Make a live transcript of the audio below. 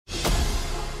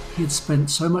he had spent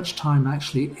so much time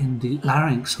actually in the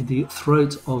larynx, in the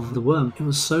throat of the worm. It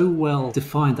was so well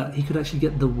defined that he could actually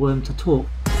get the worm to talk.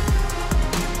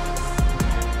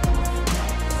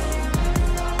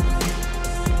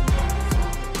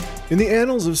 In the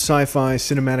annals of sci-fi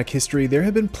cinematic history, there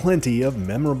have been plenty of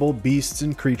memorable beasts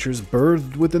and creatures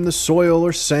birthed within the soil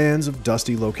or sands of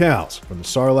dusty locales. From the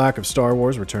Sarlacc of Star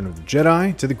Wars: Return of the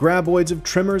Jedi, to the graboids of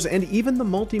Tremors, and even the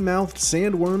multi-mouthed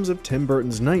sandworms of Tim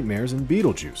Burton's Nightmares and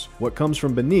Beetlejuice. What comes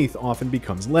from beneath often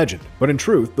becomes legend. But in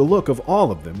truth, the look of all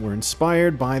of them were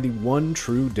inspired by the one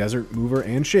true desert mover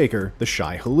and shaker, the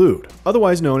Shai-Hulud,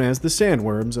 otherwise known as the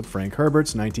Sandworms of Frank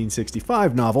Herbert's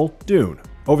 1965 novel, Dune.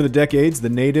 Over the decades, the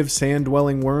native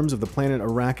sand-dwelling worms of the planet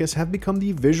Arrakis have become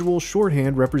the visual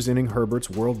shorthand representing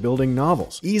Herbert's world-building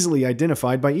novels, easily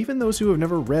identified by even those who have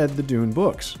never read the Dune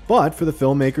books. But for the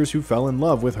filmmakers who fell in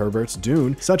love with Herbert's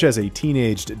Dune, such as a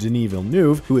teenaged Denis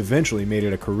Villeneuve, who eventually made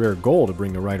it a career goal to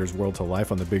bring the writer's world to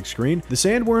life on the big screen, the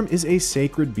sandworm is a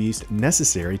sacred beast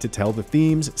necessary to tell the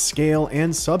themes, scale,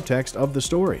 and subtext of the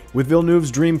story. With Villeneuve's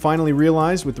dream finally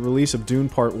realized with the release of Dune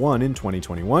Part 1 in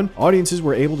 2021, audiences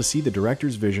were able to see the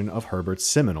director's vision of Herbert's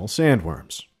seminal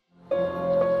sandworms.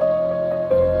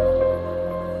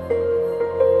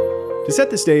 To set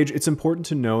the stage, it's important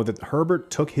to know that Herbert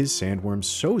took his sandworms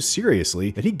so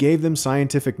seriously that he gave them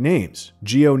scientific names: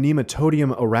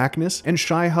 Geonematodium arachnus and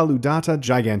Shai-Huludata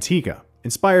gigantica.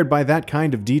 Inspired by that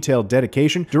kind of detailed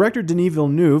dedication, director Denis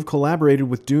Villeneuve collaborated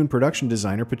with Dune production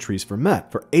designer Patrice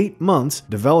Vermette for 8 months,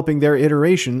 developing their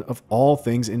iteration of all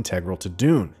things integral to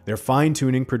Dune. Their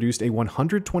fine-tuning produced a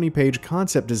 120-page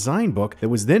concept design book that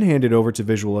was then handed over to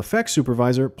visual effects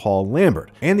supervisor Paul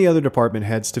Lambert and the other department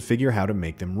heads to figure how to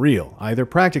make them real, either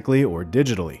practically or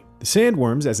digitally. The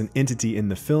sandworms, as an entity in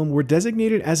the film, were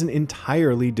designated as an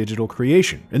entirely digital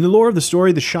creation. In the lore of the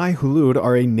story, the Shai-Hulud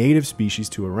are a native species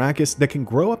to Arrakis that can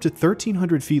grow up to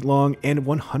 1,300 feet long and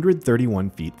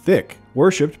 131 feet thick.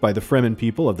 Worshipped by the Fremen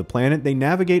people of the planet, they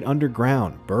navigate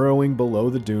underground, burrowing below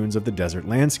the dunes of the desert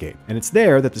landscape. And it's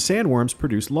there that the sandworms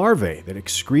produce larvae that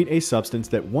excrete a substance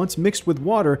that, once mixed with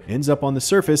water, ends up on the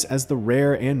surface as the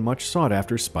rare and much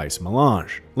sought-after spice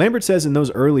melange. Lambert says in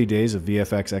those early days of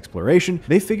VFX exploration,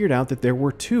 they figured out that there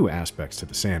were two aspects to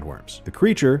the sandworms: the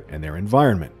creature and their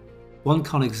environment. One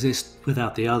can't exist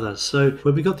without the other. So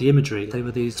when we got the imagery, they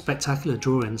were these spectacular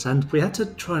drawings, and we had to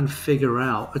try and figure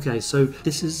out, okay, so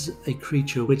this is a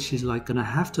creature which is like going to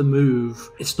have to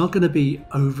move. It's not going to be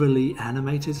overly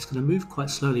animated. It's going to move quite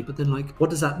slowly, but then, like,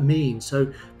 what does that mean?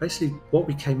 So basically what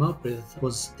we came up with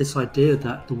was this idea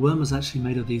that the worm was actually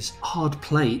made of these hard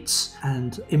plates,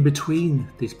 and in between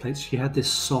these plates you had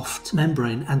this soft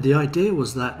membrane, and the idea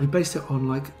was that we based it on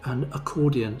like an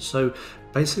accordion. So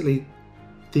basically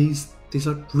these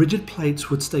like rigid plates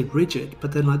would stay rigid,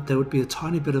 but then like there would be a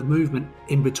tiny bit of movement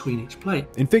in between each plate.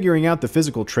 In figuring out the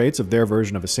physical traits of their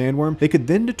version of a sandworm, they could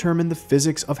then determine the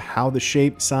physics of how the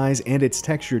shape, size, and its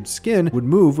textured skin would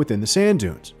move within the sand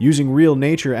dunes. Using real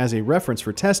nature as a reference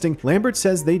for testing, Lambert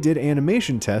says they did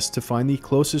animation tests to find the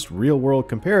closest real-world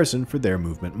comparison for their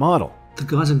movement model. The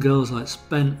guys and girls like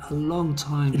spent a long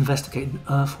time investigating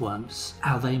earthworms,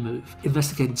 how they move,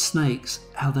 investigating snakes,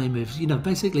 how they move. You know,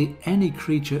 basically any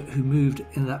creature who moved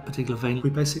in that particular vein, we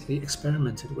basically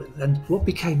experimented with. And what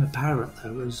became apparent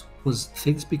though was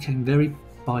things became very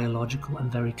biological and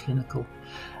very clinical.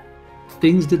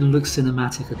 Things didn't look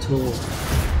cinematic at all.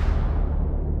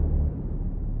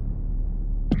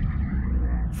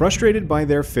 Frustrated by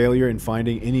their failure in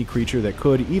finding any creature that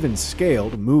could, even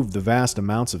scaled, move the vast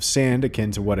amounts of sand akin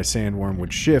to what a sandworm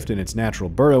would shift in its natural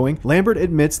burrowing, Lambert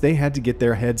admits they had to get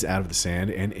their heads out of the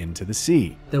sand and into the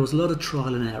sea. There was a lot of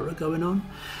trial and error going on,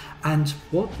 and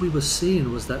what we were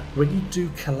seeing was that when you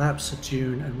do collapse a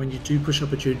dune and when you do push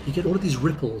up a dune, you get all of these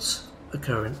ripples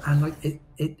occurring, and like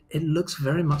it looks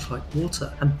very much like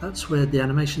water. And that's where the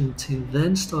animation team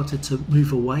then started to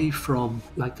move away from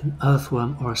like an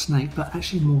earthworm or a snake, but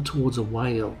actually more towards a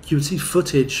whale. You would see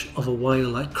footage of a whale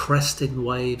like cresting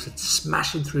waves and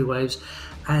smashing through waves,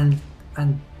 and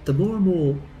the more and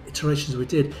more iterations we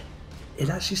did, it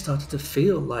actually started to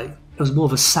feel like it was more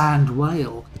of a sand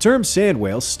whale. The term sand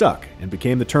whale stuck and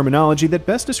became the terminology that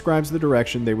best describes the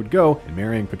direction they would go in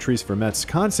marrying Patrice Vermette's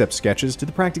concept sketches to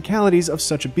the practicalities of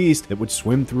such a beast that would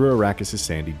swim through Arrakis'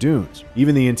 sandy dunes.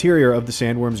 Even the interior of the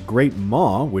sandworm's great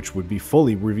maw, which would be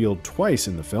fully revealed twice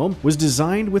in the film, was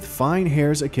designed with fine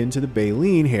hairs akin to the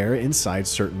baleen hair inside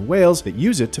certain whales that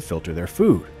use it to filter their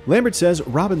food. Lambert says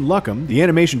Robin Luckham, the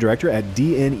animation director at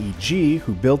DNEG,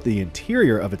 who built the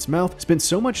interior of its mouth, spent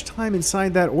so much time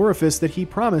inside that orifice that he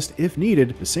promised, if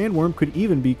needed, the sandworm could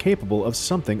even be capable of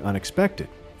something unexpected.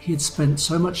 he had spent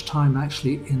so much time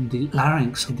actually in the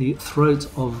larynx, in the throat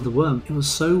of the worm. It was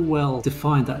so well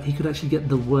defined that he could actually get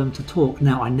the worm to talk.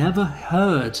 Now, I never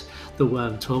heard the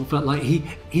worm talk, but like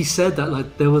he said that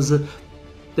like there was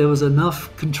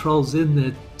enough controls in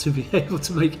there to be able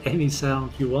to make any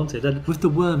sound you wanted. And with the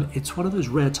worm, it's one of those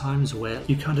rare times where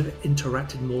you kind of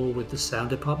interacted more with the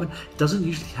sound department. It doesn't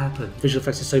usually happen. Visual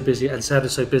effects is so busy and sound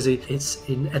is so busy. It's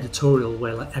in editorial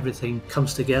where like everything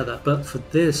comes together. But for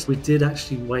this, we did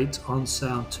actually wait on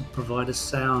sound to provide a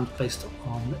sound based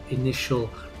on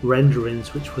initial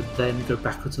renderings, which would then go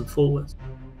backwards and forwards.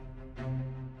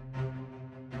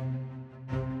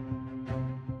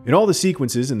 In all the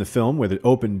sequences in the film where the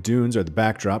open dunes are the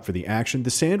backdrop for the action, the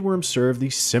sandworms serve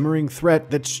the simmering threat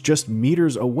that's just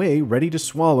meters away, ready to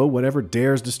swallow whatever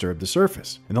dares disturb the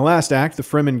surface. In the last act, the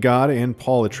Fremen god and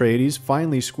Paul Atreides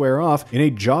finally square off in a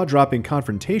jaw-dropping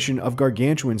confrontation of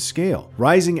gargantuan scale.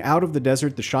 Rising out of the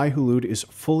desert, the Shai-Hulud is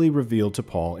fully revealed to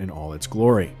Paul in all its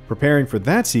glory. Preparing for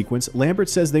that sequence, Lambert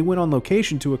says they went on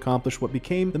location to accomplish what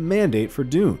became the mandate for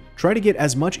Dune. Try to get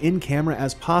as much in camera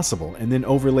as possible, and then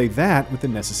overlay that with the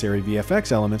necessary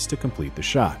VFX elements to complete the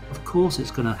shot. Of course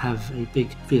it's going to have a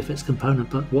big VFX component,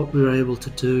 but what we were able to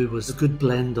do was a good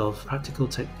blend of practical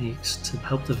techniques to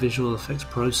help the visual effects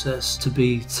process to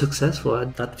be successful.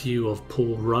 And that view of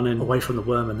Paul running away from the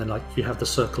worm, and then like you have the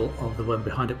circle of the worm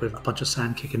behind it with a bunch of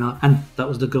sand kicking up, and that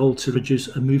was the goal, to produce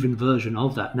a moving version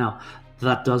of that. Now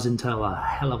that does entail a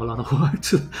hell of a lot of work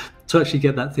to actually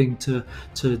get that thing to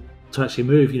actually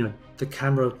move. You know, the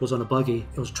camera was on a buggy,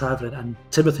 it was traveling, and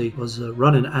Timothee was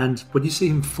running. And when you see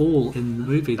him fall in the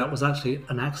movie, that was actually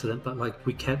an accident, but like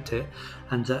we kept it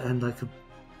and like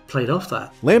played off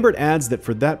that. Lambert adds that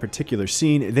for that particular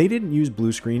scene, they didn't use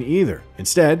blue screen either.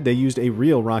 Instead, they used a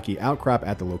real rocky outcrop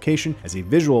at the location as a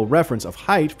visual reference of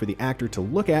height for the actor to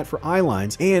look at for eye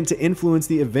lines and to influence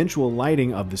the eventual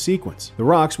lighting of the sequence. The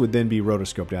rocks would then be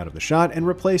rotoscoped out of the shot and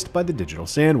replaced by the digital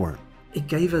sandworm. It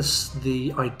gave us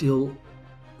the ideal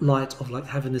light of like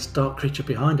having this dark creature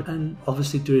behind it, and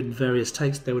obviously doing various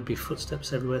takes there would be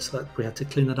footsteps everywhere, so that we had to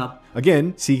clean that up.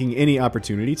 Again, seeking any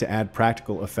opportunity to add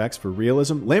practical effects for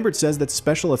realism, Lambert says that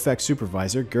special effects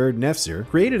supervisor Gerd Nefzer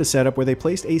created a setup where they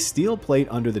placed a steel plate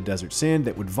under the desert sand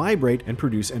that would vibrate and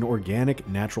produce an organic,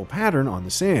 natural pattern on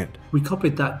the sand. We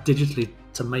copied that digitally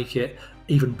to make it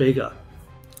even bigger.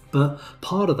 But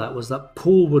part of that was that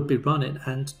Paul would be running,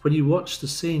 and when you watch the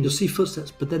scene, you'll see footsteps,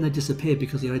 but then they disappear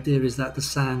because the idea is that the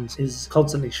sand is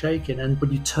constantly shaking. And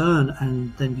when you turn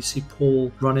and then you see Paul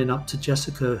running up to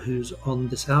Jessica, who's on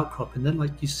this outcrop, and then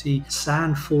like you see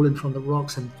sand falling from the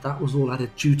rocks, and that was all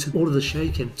added due to all of the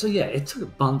shaking. So yeah, it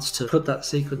took months to put that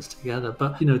sequence together,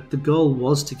 but you know, the goal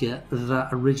was to get that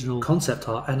original concept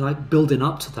art and like building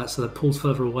up to that, so that Paul's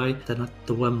further away, then like,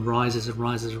 the worm rises and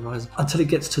rises and rises until it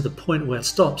gets to the point where it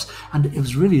stops. And it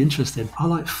was really interesting. I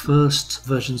like first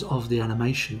versions of the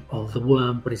animation of the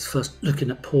worm when he's first looking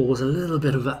at Paul was a little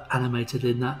bit of animated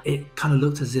in that it kind of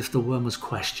looked as if the worm was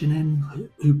questioning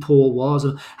who Paul was,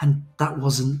 and that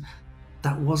wasn't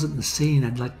the scene.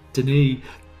 And like Denis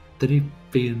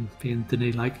being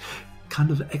Denis, like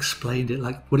kind of explained it.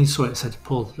 Like when he saw it, said,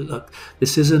 Paul, look,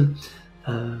 this isn't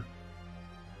the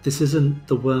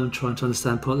worm trying to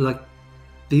understand Paul. Like,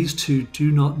 these two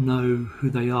do not know who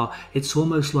they are. It's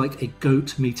almost like a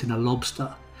goat meeting a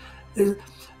lobster. Denis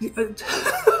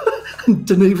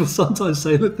will sometimes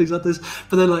say things like this,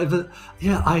 but they're like, but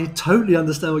yeah, I totally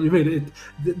understand what you mean.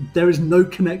 There is no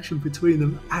connection between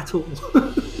them at all.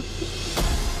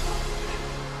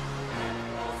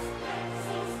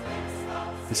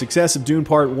 The success of Dune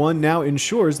Part 1 now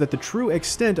ensures that the true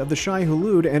extent of the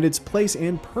Shai-Hulud and its place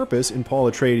and purpose in Paul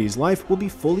Atreides' life will be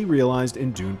fully realized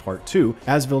in Dune Part 2,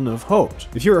 as Villeneuve hoped.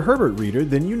 If you're a Herbert reader,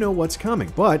 then you know what's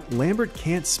coming, but Lambert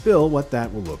can't spill what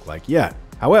that will look like yet.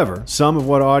 However, some of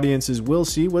what audiences will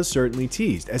see was certainly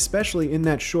teased, especially in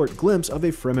that short glimpse of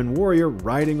a Fremen warrior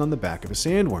riding on the back of a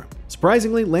sandworm.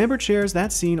 Surprisingly, Lambert shares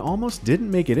that scene almost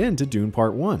didn't make it into Dune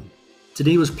Part 1.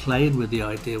 Denis was playing with the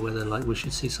idea whether like we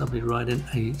should see somebody riding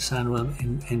a sandworm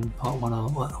in Part 1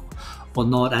 or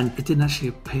not, and it didn't actually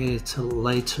appear till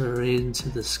later into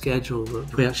the schedule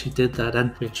that we actually did that.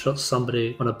 And we had shot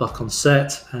somebody on a buck on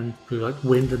set, and we were like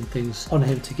wind and things on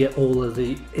him to get all of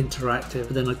the interactive,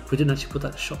 but then like we didn't actually put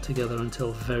that shot together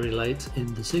until very late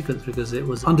in the sequence because it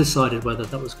was undecided whether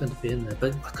that was going to be in there.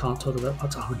 But I can't talk about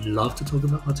Part 2. I would love to talk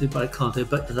about Part 2, but I can't do it.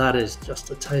 But that is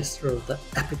just a taster of the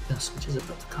epicness which is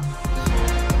about to come.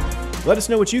 Let us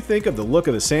know what you think of the look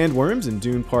of the sandworms in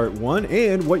Dune Part 1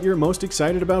 and what you're most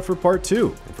excited about for Part 2.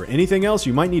 And for anything else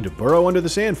you might need to burrow under the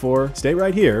sand for, stay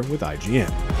right here with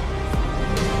IGN.